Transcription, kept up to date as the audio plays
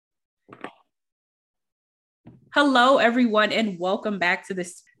Hello, everyone, and welcome back to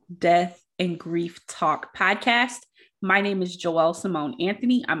this Death and Grief Talk podcast. My name is Joelle Simone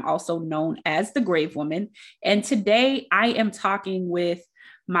Anthony. I'm also known as the Grave Woman. And today I am talking with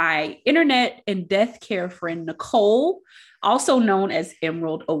my internet and death care friend, Nicole, also known as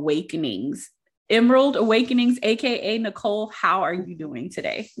Emerald Awakenings. Emerald Awakenings, aka Nicole, how are you doing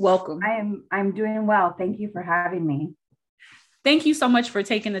today? Welcome. I'm doing well. Thank you for having me. Thank you so much for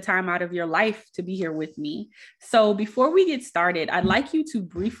taking the time out of your life to be here with me. So, before we get started, I'd like you to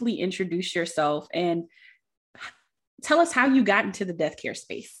briefly introduce yourself and tell us how you got into the death care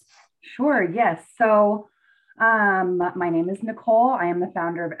space. Sure, yes. My name is Nicole. I am the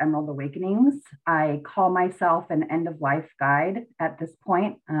founder of Emerald Awakenings. I call myself an end of life guide at this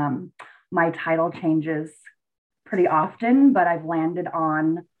point. My title changes pretty often, but I've landed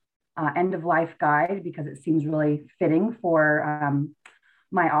on end of life guide because it seems really fitting for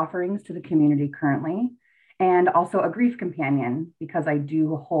my offerings to the community currently. And also a grief companion because I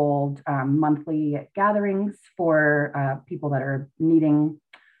do hold monthly gatherings for people that are needing,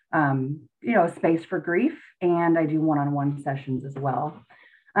 space for grief. And I do one-on-one sessions as well.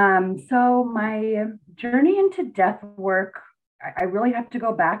 So my journey into death work, I really have to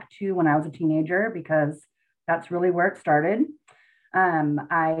go back to when I was a teenager because that's really where it started.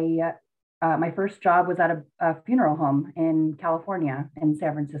 I My first job was at a funeral home in California, in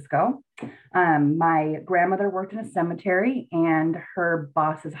San Francisco. My grandmother worked in a cemetery, and her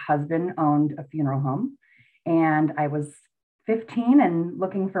boss's husband owned a funeral home. And I was 15 and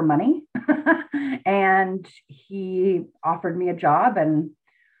looking for money, and he offered me a job, and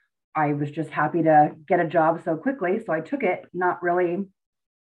I was just happy to get a job so quickly. So I took it, not really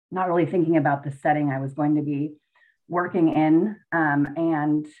thinking about the setting I was going to be working in.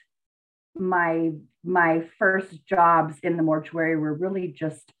 And my first jobs in the mortuary were really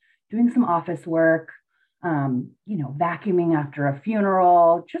just doing some office work, vacuuming after a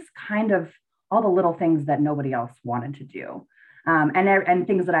funeral, just kind of all the little things that nobody else wanted to do, and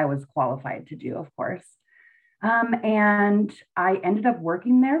things that I was qualified to do, of course. And I ended up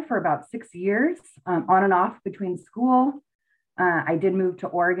working there for about 6 years, on and off between school. I did move to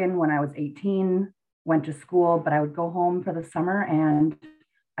Oregon when I was 18, went to school, but I would go home for the summer and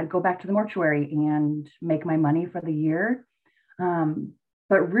I'd go back to the mortuary and make my money for the year.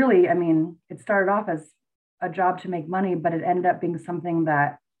 But really, I mean, it started off as a job to make money, but it ended up being something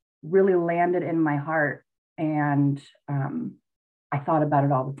that really landed in my heart. And I thought about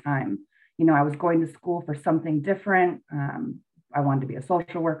it all the time. I was going to school for something different. I wanted to be a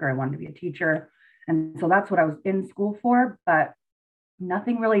social worker, I wanted to be a teacher. And so that's what I was in school for. But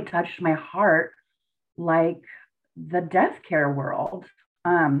nothing really touched my heart like the death care world.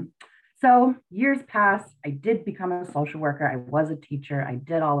 So years passed. I did become a social worker. I was a teacher. I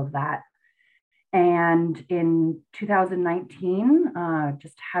did all of that. And in 2019,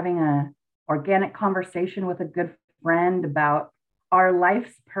 just having a organic conversation with a good friend about our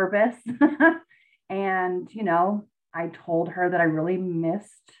life's purpose. And, I told her that I really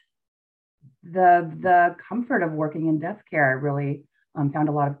missed the comfort of working in death care. I really found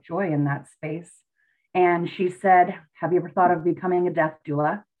a lot of joy in that space. And she said, "Have you ever thought of becoming a death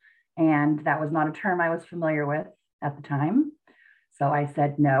doula?" And that was not a term I was familiar with at the time. So I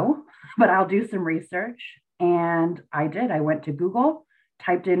said, "No, but I'll do some research." And I did. I went to Google,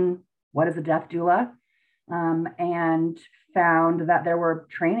 typed in, "What is a death doula?" And found that there were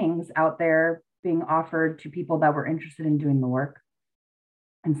trainings out there being offered to people that were interested in doing the work.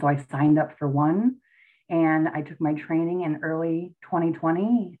 And so I signed up for one, and I took my training in early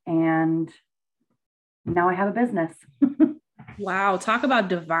 2020, and now I have a business. Wow, talk about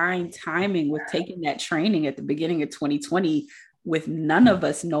divine timing with taking that training at the beginning of 2020 with none of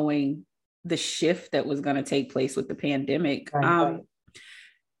us knowing the shift that was going to take place with the pandemic. Right.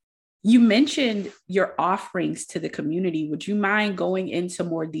 You mentioned your offerings to the community. Would you mind going into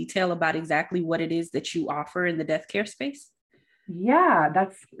more detail about exactly what it is that you offer in the death care space? Yeah,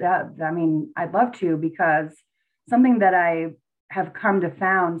 that's, I mean, I'd love to because something that I have come to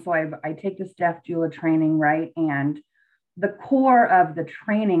found. So I take this death doula training, right? And the core of the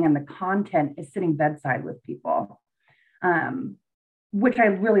training and the content is sitting bedside with people, um, which I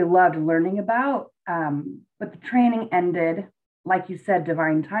really loved learning about. But the training ended, like you said,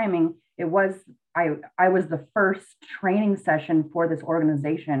 divine timing. It was, I was the first training session for this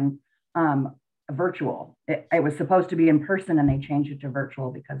organization, virtual. It was supposed to be in person, and they changed it to virtual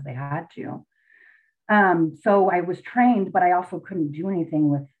because they had to. So I was trained, but I also couldn't do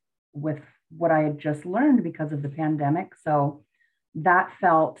anything with what I had just learned because of the pandemic. So that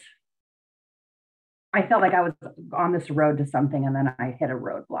I felt like I was on this road to something, and then I hit a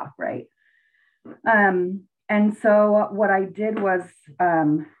roadblock, right? And so what I did was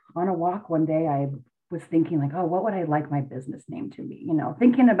on a walk one day, I was thinking like, oh, what would I like my business name to be?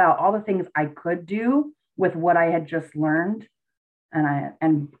 Thinking about all the things I could do with what I had just learned.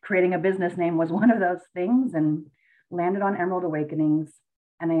 And creating a business name was one of those things, and landed on Emerald Awakenings.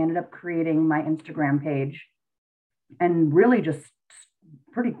 And I ended up creating my Instagram page, and really just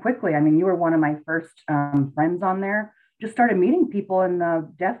pretty quickly. I mean, you were one of my first friends on there. Just started meeting people in the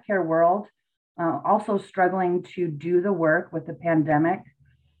death care world, also struggling to do the work with the pandemic.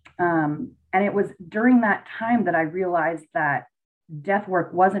 And it was during that time that I realized that death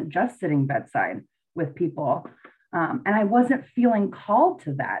work wasn't just sitting bedside with people. And I wasn't feeling called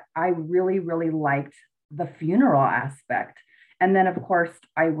to that. I really, really liked the funeral aspect. And then, of course,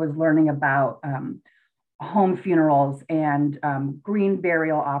 I was learning about home funerals and green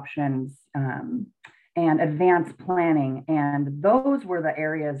burial options and advanced planning. And those were the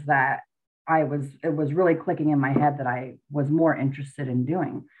areas that it was really clicking in my head that I was more interested in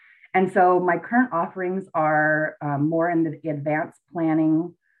doing. And so my current offerings are more in the advanced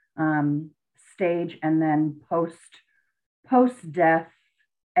planning stage, and then post-death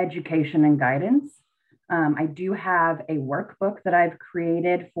education and guidance. I do have a workbook that I've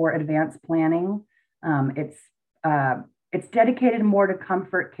created for advanced planning. It's dedicated more to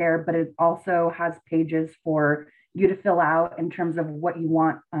comfort care, but it also has pages for you to fill out in terms of what you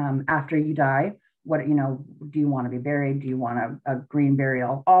want after you die. What, do you want to be buried? Do you want a green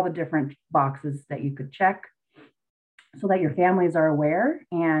burial? All the different boxes that you could check so that your families are aware.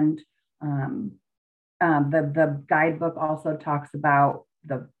 And the guidebook also talks about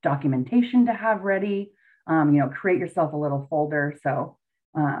the documentation to have ready. Create yourself a little folder. So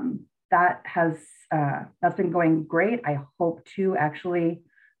that's been going great. I hope to actually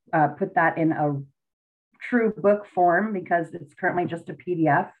put that in a true book form, because it's currently just a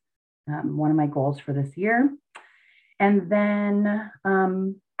PDF. One of my goals for this year. And then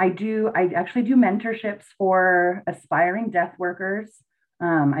I actually do mentorships for aspiring death workers.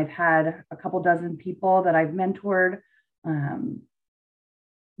 I've had a couple dozen people that I've mentored,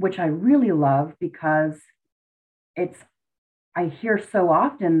 which I really love, because I hear so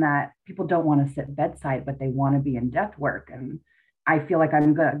often that people don't want to sit bedside, but they want to be in death work. And I feel like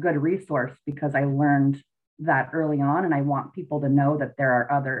I'm a good resource because I learned that early on, and I want people to know that there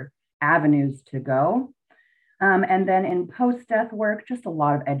are other avenues to go. And then in post-death work, just a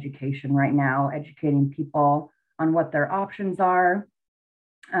lot of education right now, educating people on what their options are.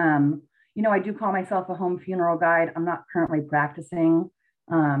 I do call myself a home funeral guide. I'm not currently practicing.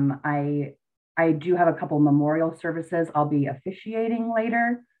 I do have a couple memorial services I'll be officiating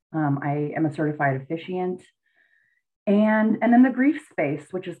later. I am a certified officiant. And then the grief space,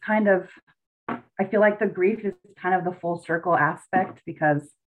 which is I feel like the grief is kind of the full circle aspect, because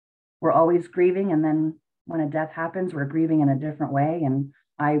we're always grieving. And then when a death happens, we're grieving in a different way. And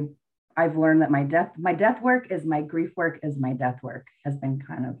I've learned that my death work is my grief work is my death work, has been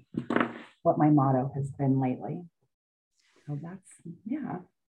kind of what my motto has been lately. So yeah.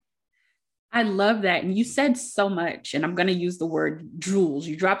 I love that. And you said so much, and I'm going to use the word jewels.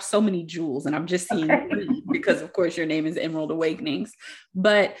 You dropped so many jewels, and I'm just seeing because, of course, your name is Emerald Awakenings.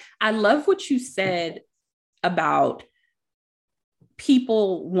 But I love what you said about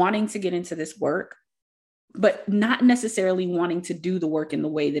people wanting to get into this work, but not necessarily wanting to do the work in the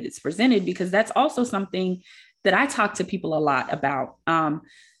way that it's presented, because that's also something that I talk to people a lot about.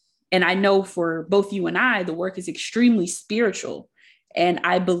 And I know for both you and I, the work is extremely spiritual. And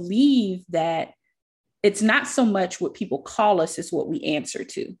I believe that it's not so much what people call us, it's what we answer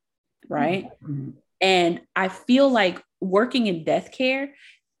to, right? Mm-hmm. And I feel like working in death care,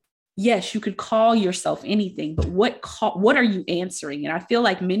 yes, you could call yourself anything, but what are you answering? And I feel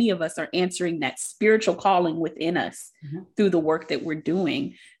like many of us are answering that spiritual calling within us through the work that we're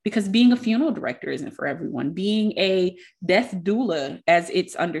doing, because being a funeral director isn't for everyone. Being a death doula, as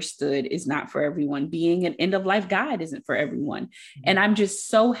it's understood, is not for everyone. Being an end-of-life guide isn't for everyone. And I'm just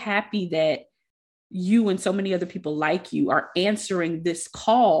so happy that you and so many other people like you are answering this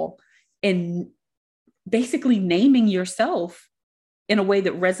call and basically naming yourself in a way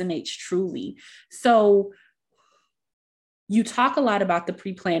that resonates truly. So you talk a lot about the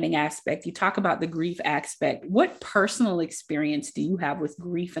pre-planning aspect. You talk about the grief aspect. What personal experience do you have with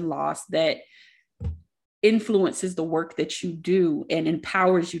grief and loss that influences the work that you do and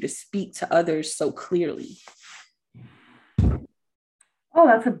empowers you to speak to others so clearly? Oh,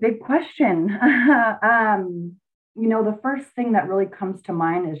 that's a big question. The first thing that really comes to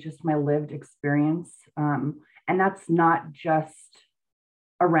mind is just my lived experience. And that's not just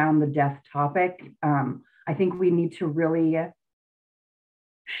around the death topic. I think we need to really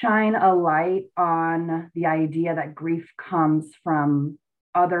shine a light on the idea that grief comes from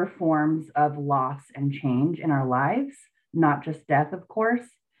other forms of loss and change in our lives, not just death, of course.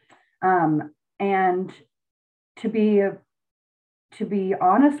 And to be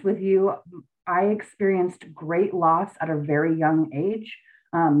honest with you, I experienced great loss at a very young age.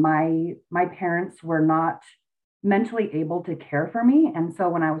 My parents were not mentally able to care for me, and so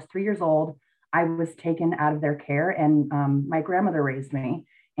when I was 3 years old, I was taken out of their care, and my grandmother raised me,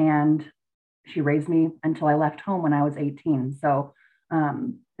 and she raised me until I left home when I was 18. So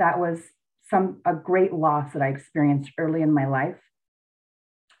that was a great loss that I experienced early in my life.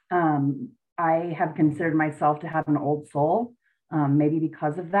 I have considered myself to have an old soul, maybe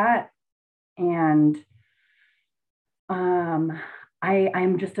because of that. And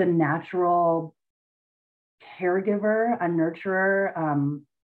I'm just a natural caregiver, a nurturer.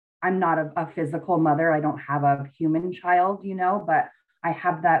 I'm not a physical mother. I don't have a human child, but I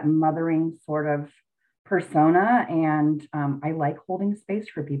have that mothering sort of persona, and I like holding space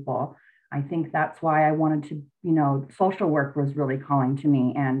for people. I think that's why I wanted to, social work was really calling to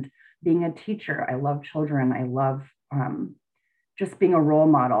me, and being a teacher. I love children. I love just being a role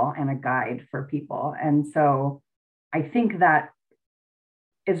model and a guide for people. And so I think that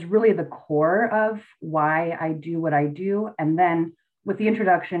is really the core of why I do what I do. And then with the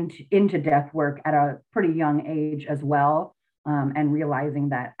introduction into death work at a pretty young age as well, and realizing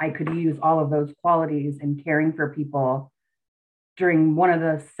that I could use all of those qualities in caring for people during one of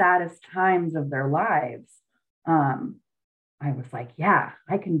the saddest times of their lives, I was like, yeah,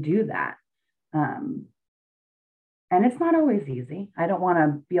 I can do that. And it's not always easy. I don't want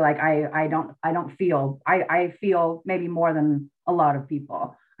to be like, I feel maybe more than a lot of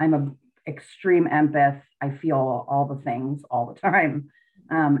people. I'm a extreme empath. I feel all the things all the time.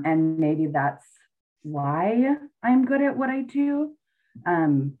 And maybe that's why I'm good at what I do.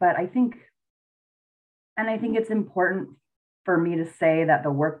 But I think it's important for me to say that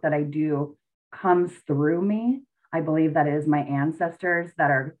the work that I do comes through me. I believe that it is my ancestors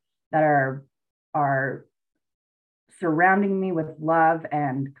that are surrounding me with love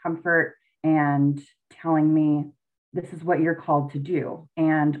and comfort and telling me this is what you're called to do.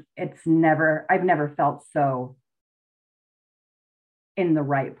 And I've never felt so in the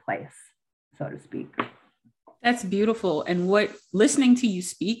right place, so to speak. That's beautiful. And listening to you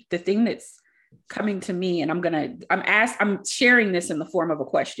speak, the thing that's coming to me, and I'm sharing this in the form of a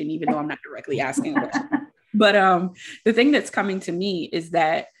question, even though I'm not directly asking a question. But the thing that's coming to me is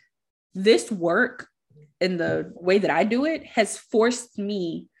that this work and the way that I do it has forced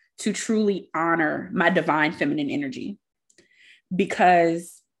me to truly honor my divine feminine energy,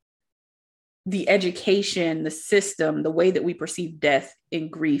 because the education, the system, the way that we perceive death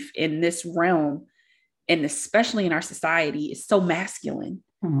and grief in this realm, and especially in our society, is so masculine.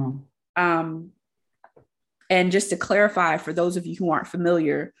 Mm-hmm. And just to clarify, for those of you who aren't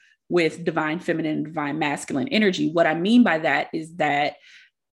familiar with divine feminine and divine masculine energy, what I mean by that is that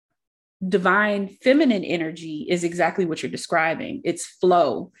divine feminine energy is exactly what you're describing. It's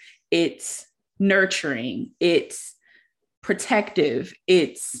flow, it's nurturing, it's protective,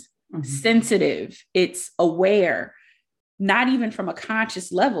 it's sensitive, it's aware, not even from a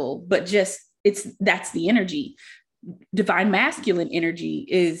conscious level, but just that's the energy. Divine masculine energy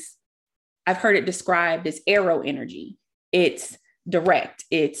is, I've heard it described as arrow energy. It's direct,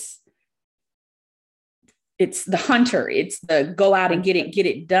 it's the hunter, it's the go out and get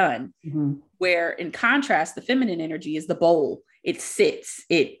it done. Mm-hmm. Where in contrast, the feminine energy is the bowl. It sits,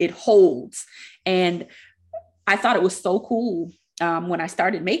 it holds. And I thought it was so cool when I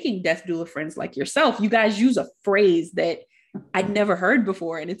started making death doula friends like yourself. You guys use a phrase that I'd never heard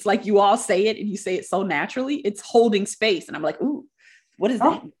before. And it's like, you all say it and you say it so naturally. It's holding space. And I'm like, ooh, what is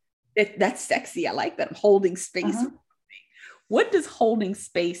that? That's sexy. I like that. I'm holding space. Uh-huh. What does holding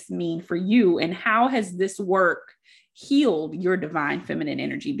space mean for you? And how has this work healed your divine feminine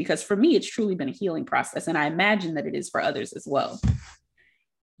energy? Because for me, it's truly been a healing process. And I imagine that it is for others as well.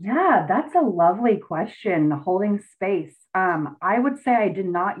 Yeah, that's a lovely question. Holding space. I would say I did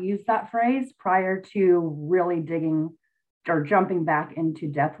not use that phrase prior to really digging or jumping back into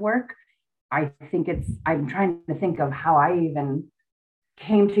death work. I'm trying to think of how I even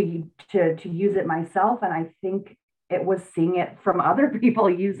came to use it myself. And I think it was seeing it from other people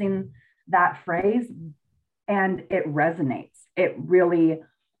using that phrase, and it resonates. It really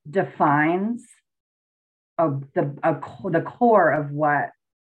defines the core of what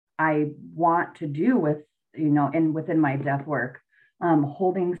I want to do with, within my death work.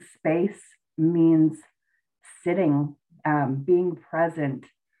 Holding space means sitting, being present,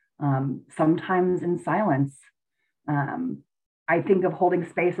 sometimes in silence. I think of holding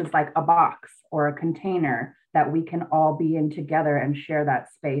space as like a box or a container that we can all be in together and share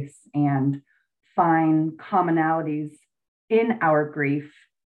that space and find commonalities in our grief.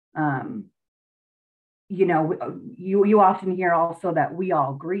 You often hear also that we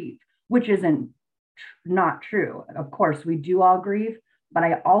all grieve, which isn't not true. Of course, we do all grieve, but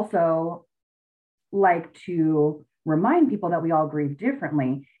I also like to remind people that we all grieve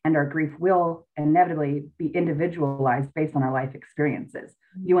differently, and our grief will inevitably be individualized based on our life experiences.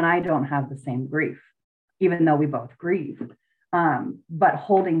 You and I don't have the same grief, even though we both grieve. But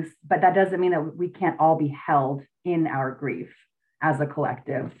that doesn't mean that we can't all be held in our grief as a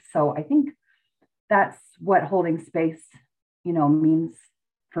collective. So I think that's what holding space, means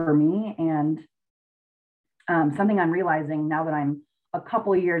for me. And something I'm realizing now that I'm a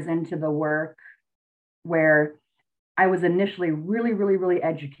couple of years into the work, where I was initially really, really, really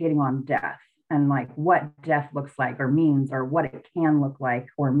educating on death and like what death looks like or means, or what it can look like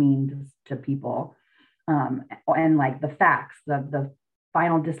or mean to people. And like the facts, the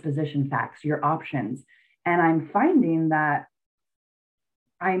final disposition facts, your options. And I'm finding that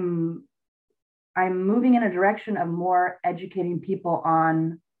I'm moving in a direction of more educating people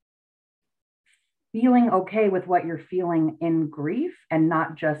on feeling okay with what you're feeling in grief and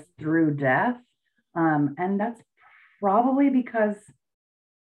not just through death. And that's probably because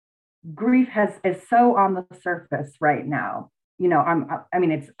grief is so on the surface right now.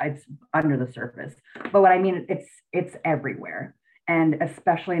 It's under the surface, but what I mean, it's everywhere. And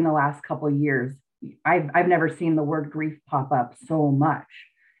especially in the last couple of years, I've never seen the word grief pop up so much.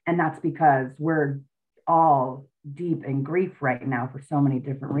 And that's because we're all deep in grief right now for so many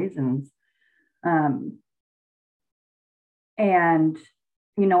different reasons. And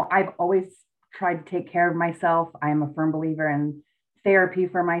I've always tried to take care of myself. I'm a firm believer in therapy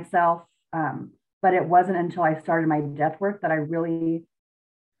for myself. But it wasn't until I started my death work that I really,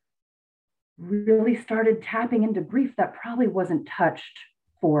 really started tapping into grief that probably wasn't touched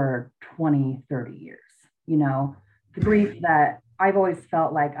for 20, 30 years. The grief that I've always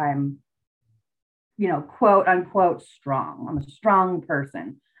felt like I'm, quote unquote, strong. I'm a strong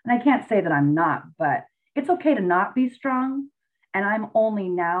person. And I can't say that I'm not, but it's okay to not be strong. And I'm only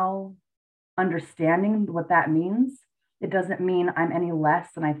now understanding what that means. It doesn't mean I'm any less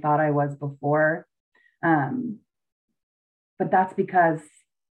than I thought I was before. But that's because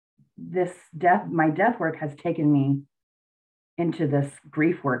my death work has taken me into this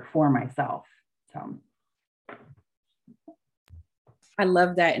grief work for myself. So I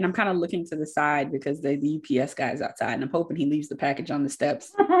love that. And I'm kind of looking to the side because the UPS guy is outside, and I'm hoping he leaves the package on the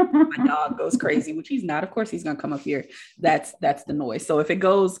steps. My dog goes crazy, which he's not. Of course, he's going to come up here. That's the noise. So if it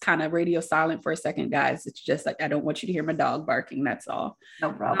goes kind of radio silent for a second, guys, it's just like, I don't want you to hear my dog barking. That's all.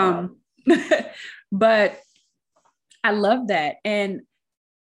 No problem. But I love that. And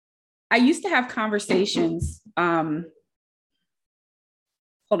I used to have conversations. Hold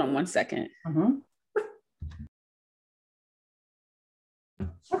on one second. Mm-hmm.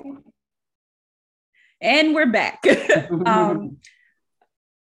 Okay. And we're back.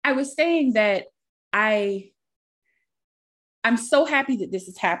 I was saying that I'm so happy that this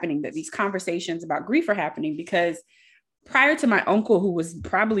is happening, that these conversations about grief are happening, because prior to my uncle, who was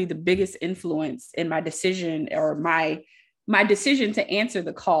probably the biggest influence in my decision, or my decision to answer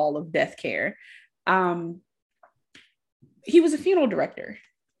the call of death care, he was a funeral director.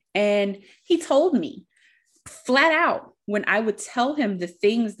 And he told me flat out, when I would tell him the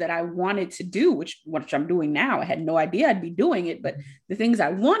things that I wanted to do, which I'm doing now, I had no idea I'd be doing it, but the things I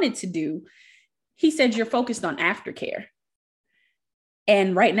wanted to do, he said, you're focused on aftercare.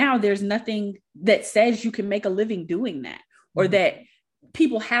 And right now, there's nothing that says you can make a living doing that, or that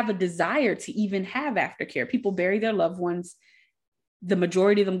people have a desire to even have aftercare. People bury their loved ones. The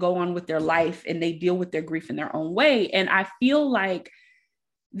majority of them go on with their life, and they deal with their grief in their own way. And I feel like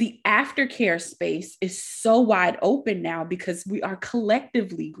the aftercare space is so wide open now because we are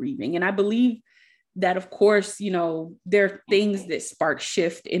collectively grieving. And I believe that, of course, there are things that spark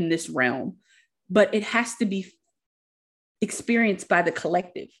shift in this realm, but it has to be experienced by the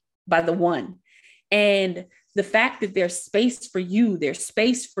collective, by the one. And the fact that there's space for you, there's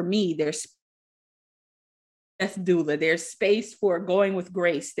space for me, there's death doula, there's space for Going with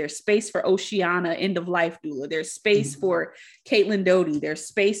Grace, there's space for Oceana, end of life doula, there's space for Caitlin Doty, there's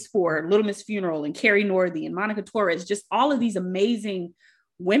space for Little Miss Funeral and Carrie Northey and Monica Torres, just all of these amazing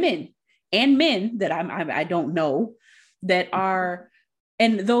women and men that I don't know, that are,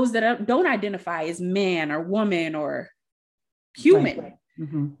 and those that don't identify as man or woman or human. Right.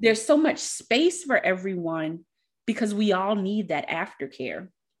 Mm-hmm. There's so much space for everyone because we all need that aftercare.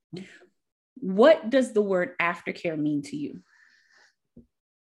 What does the word aftercare mean to you?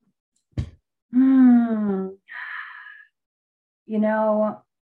 You know,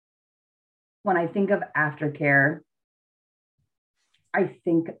 when I think of aftercare, I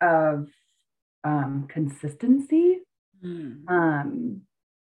think of consistency. Mm. Um,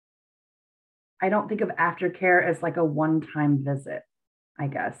 I don't think of aftercare as like a one-time visit, I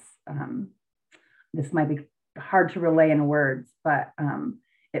guess. This might be hard to relay in words, but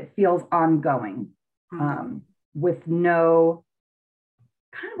it feels ongoing, Ongoing. with no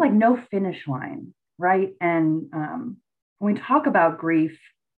kind of like no finish line, right? And when we talk about grief,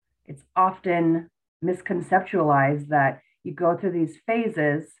 it's often misconceptualized that you go through these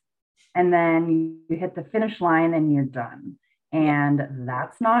phases and then you hit the finish line and you're done. Yeah. And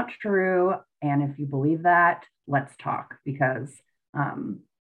that's not true. And if you believe that, let's talk, because um,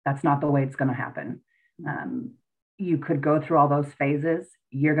 that's not the way it's going to happen. Um, you could go through all those phases.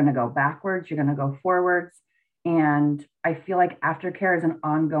 You're going to go backwards, you're going to go forwards. And I feel like aftercare is an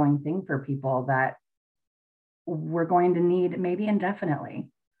ongoing thing for people that we're going to need maybe indefinitely,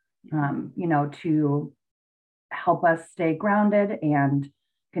 to help us stay grounded and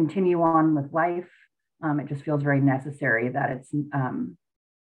continue on with life. It just feels very necessary that it's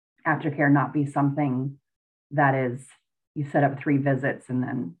aftercare not be something that is you set up 3 visits and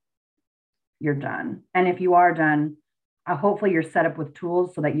then you're done. And if you are done, hopefully you're set up with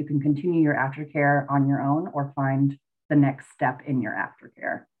tools so that you can continue your aftercare on your own or find the next step in your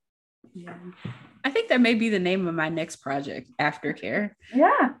aftercare. Yeah. I think that may be the name of my next project, Aftercare.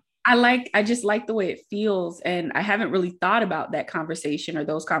 Yeah. I just like the way it feels. And I haven't really thought about that conversation or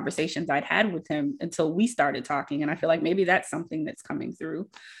those conversations I'd had with him until we started talking. And I feel like maybe that's something that's coming through.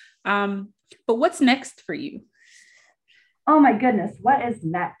 But what's next for you? Oh my goodness, what is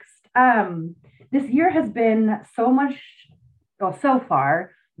next? This year has been so much, well, so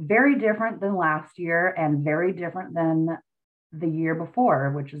far, very different than last year and very different than the year before,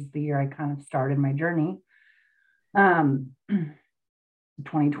 which is the year I kind of started my journey.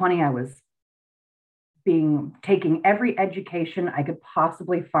 2020, I was taking every education I could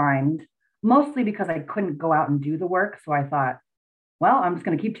possibly find, mostly because I couldn't go out and do the work. So I thought, well, I'm just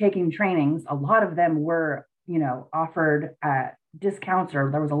going to keep taking trainings. A lot of them were, offered at discounts,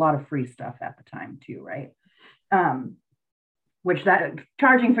 or there was a lot of free stuff at the time too, right? Which that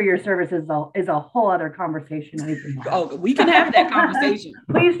charging for your services is a whole other conversation. We can have that conversation.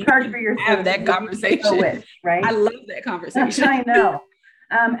 Please charge for your have that conversation. Wish, right? I love that conversation. I know.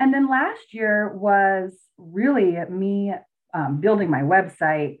 And then last year was really me building my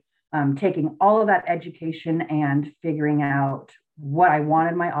website, taking all of that education and figuring out what I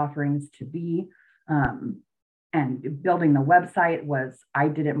wanted my offerings to be. And building the website I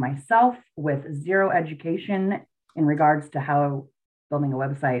did it myself with zero education in regards to how building a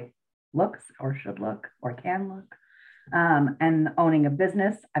website looks or should look or can look. And owning a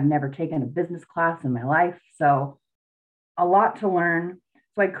business. I've never taken a business class in my life, so a lot to learn.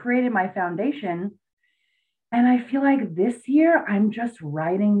 So I created my foundation, and I feel like this year I'm just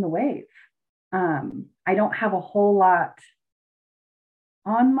riding the wave. I don't have a whole lot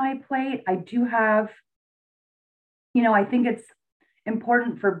on my plate. I do have, I think it's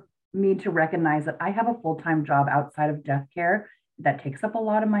important for me to recognize that I have a full-time job outside of death care that takes up a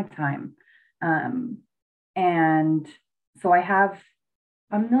lot of my time. And so I have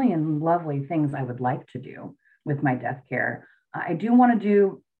a million lovely things I would like to do with my death care. I do want to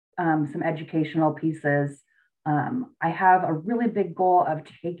do some educational pieces. I have a really big goal of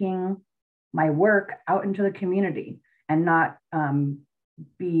taking my work out into the community and not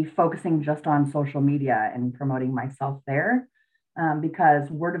be focusing just on social media and promoting myself there, because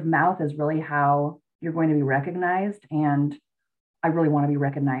word of mouth is really how you're going to be recognized. And I really want to be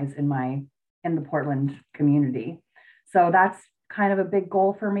recognized in the Portland community. So that's kind of a big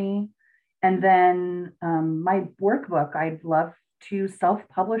goal for me. And then my workbook, I'd love to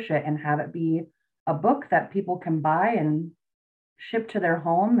self-publish it and have it be a book that people can buy and ship to their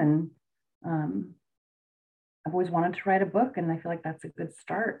home. And I've always wanted to write a book, and I feel like that's a good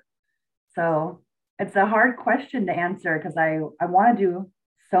start. So it's a hard question to answer because I want to do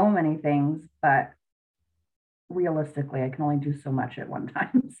so many things, but realistically, I can only do so much at one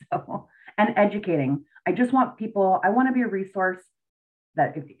time. So, and educating. I just want people, I want to be a resource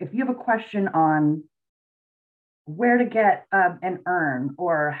that if you have a question on where to get an urn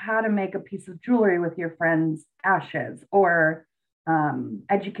or how to make a piece of jewelry with your friend's ashes, or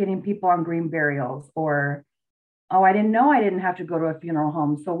educating people on green burials, or, oh, I didn't know I didn't have to go to a funeral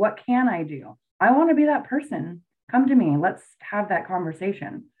home, so what can I do? I want to be that person. Come to me. Let's have that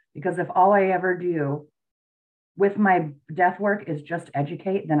conversation. Because if all I ever do with my death work is just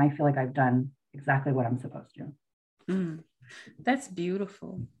educate, then I feel like I've done exactly what I'm supposed to. That's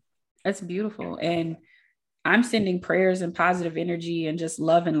beautiful. That's beautiful. And I'm sending prayers and positive energy and just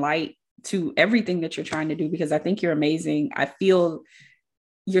love and light to everything that you're trying to do, because I think you're amazing. I feel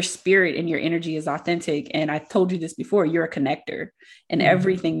your spirit and your energy is authentic. And I told you this before, you're a connector, and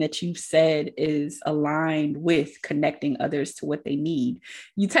everything that you've said is aligned with connecting others to what they need.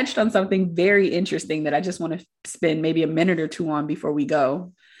 You touched on something very interesting that I just want to spend maybe a minute or two on before we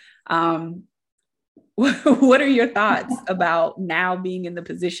go. What are your thoughts about now being in the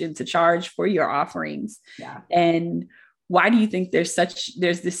position to charge for your offerings? Yeah. And why do you think there's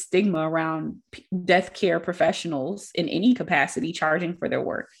this stigma around death care professionals in any capacity charging for their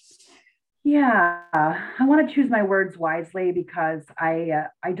work? Yeah, I want to choose my words wisely because I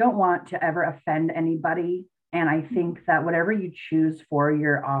don't want to ever offend anybody. And I think that whatever you choose for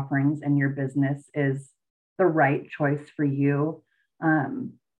your offerings and your business is the right choice for you.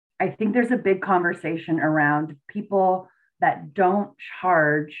 I think there's a big conversation around people that don't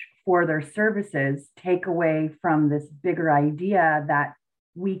charge for their services, take away from this bigger idea that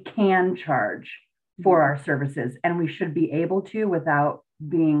we can charge for our services and we should be able to without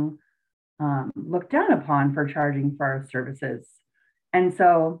being looked down upon for charging for our services. And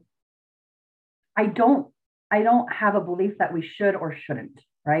so I don't have a belief that we should or shouldn't,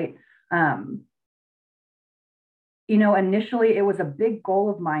 right? Initially it was a big goal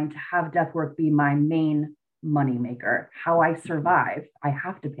of mine to have death work be my main money maker. How I survive, I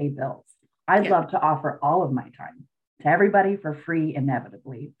have to pay bills. I'd love to offer all of my time to everybody for free,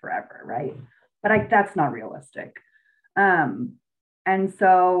 inevitably forever, right? But that's not realistic. And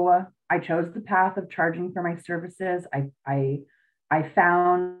so I chose the path of charging for my services. I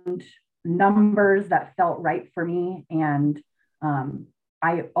found numbers that felt right for me. And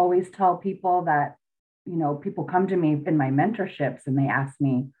I always tell people that, people come to me in my mentorships and they ask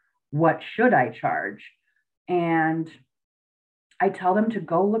me, what should I charge? And I tell them to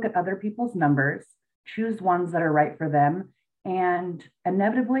go look at other people's numbers, choose ones that are right for them, and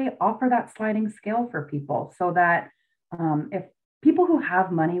inevitably offer that sliding scale for people so that if people who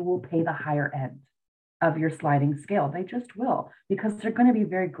have money will pay the higher end of your sliding scale, they just will, because they're going to be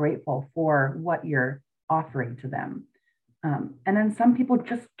very grateful for what you're offering to them. And then some people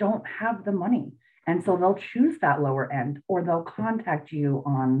just don't have the money. And so they'll choose that lower end, or they'll contact you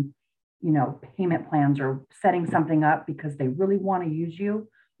on, payment plans or setting something up because they really want to use you,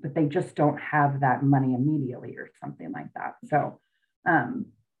 but they just don't have that money immediately or something like that. So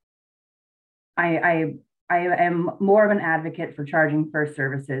I am more of an advocate for charging for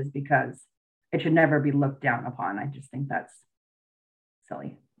services because it should never be looked down upon. I just think that's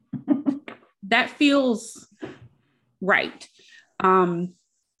silly. That feels right.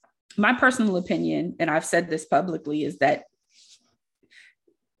 My personal opinion, and I've said this publicly, is that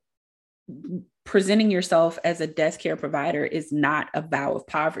presenting yourself as a death care provider is not a vow of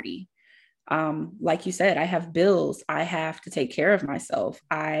poverty. Like you said, I have bills. I have to take care of myself.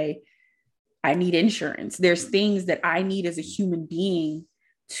 I need insurance. There's things that I need as a human being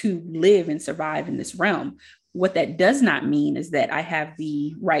to live and survive in this realm. What that does not mean is that I have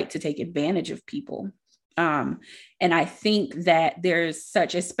the right to take advantage of people. And I think that there's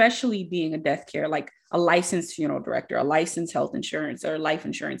such, especially being a death care, like a licensed funeral director, a licensed health insurance or life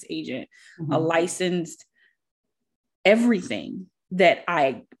insurance agent, a licensed everything that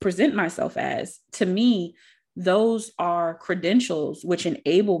I present myself as, to me, those are credentials which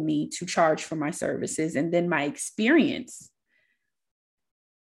enable me to charge for my services. And then my experience,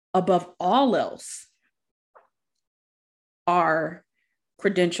 above all else, are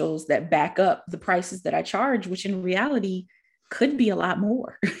credentials that back up the prices that I charge, which in reality could be a lot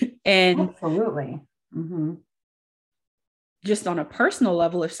more. And absolutely. Just on a personal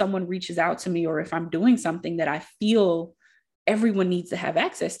level, if someone reaches out to me, or if I'm doing something that I feel everyone needs to have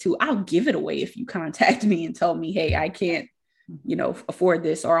access to, I'll give it away if you contact me and tell me, hey, I can't, afford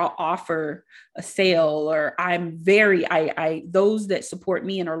this, or I'll offer a sale, or I those that support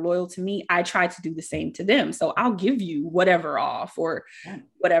me and are loyal to me, I try to do the same to them. So I'll give you whatever off or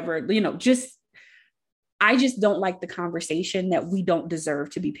whatever, I just don't like the conversation that we don't deserve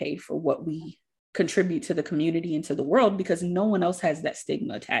to be paid for what we contribute to the community and to the world, because no one else has that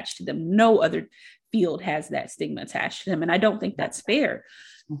stigma attached to them. No other field has that stigma attached to them. And I don't think that's fair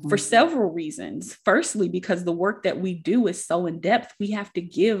for several reasons. Firstly, because the work that we do is so in depth, we have to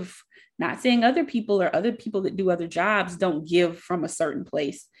give, not saying other people or other people that do other jobs don't give from a certain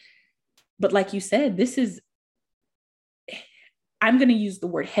place. But like you said, I'm going to use the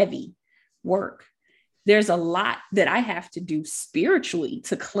word heavy work. There's a lot that I have to do spiritually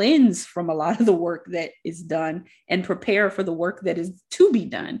to cleanse from a lot of the work that is done and prepare for the work that is to be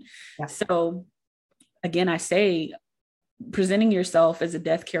done. Yeah. So again, I say, presenting yourself as a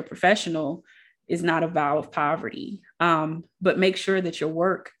death care professional is not a vow of poverty. But make sure that your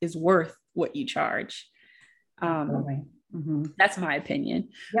work is worth what you charge. That's my opinion.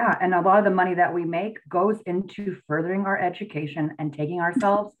 Yeah. And a lot of the money that we make goes into furthering our education and taking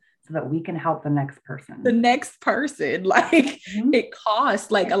ourselves so that we can help the next person. Like it costs,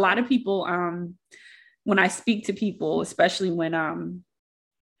 like a lot of people, when I speak to people, especially when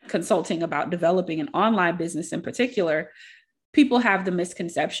consulting about developing an online business in particular, people have the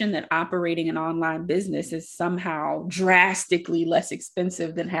misconception that operating an online business is somehow drastically less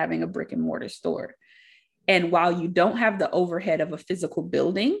expensive than having a brick and mortar store. And while you don't have the overhead of a physical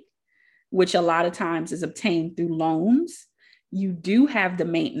building, which a lot of times is obtained through loans, you do have the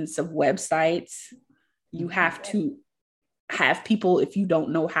maintenance of websites. You have to have people, if you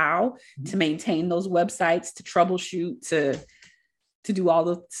don't know how, to maintain those websites, to troubleshoot, to do all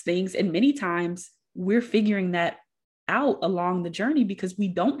those things. And many times we're figuring that out along the journey because we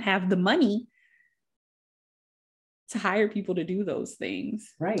don't have the money to hire people to do those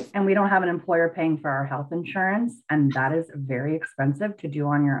things. Right. And we don't have an employer paying for our health insurance. And that is very expensive to do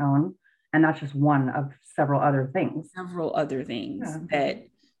on your own. And that's just one of several other things. That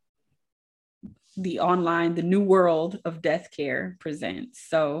the new world of death care presents.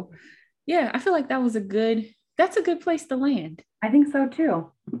 So yeah, I feel like that's a good place to land. I think so too.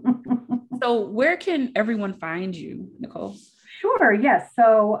 So where can everyone find you, Nicole? Sure. Yes.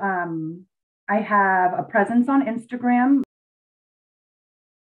 So I have a presence on Instagram.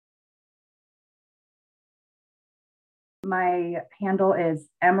 My handle is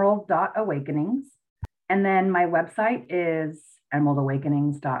emerald.awakenings. And then my website is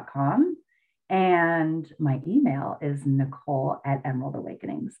emeraldawakenings.com. And my email is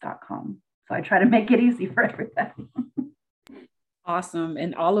nicole@emeraldawakenings.com. So I try to make it easy for everybody. Awesome.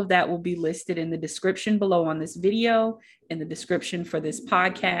 And all of that will be listed in the description below on this video, in the description for this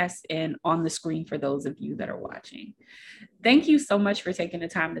podcast, and on the screen for those of you that are watching. Thank you so much for taking the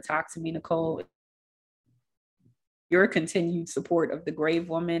time to talk to me, Nicole. Your continued support of The Grave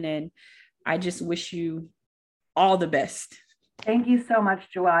Woman, and I just wish you all the best. Thank you so much,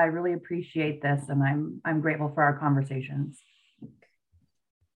 Joelle. I really appreciate this, and I'm grateful for our conversations.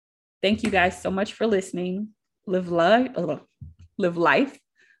 Thank you guys so much for listening. Live life,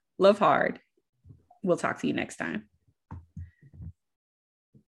 love hard. We'll talk to you next time.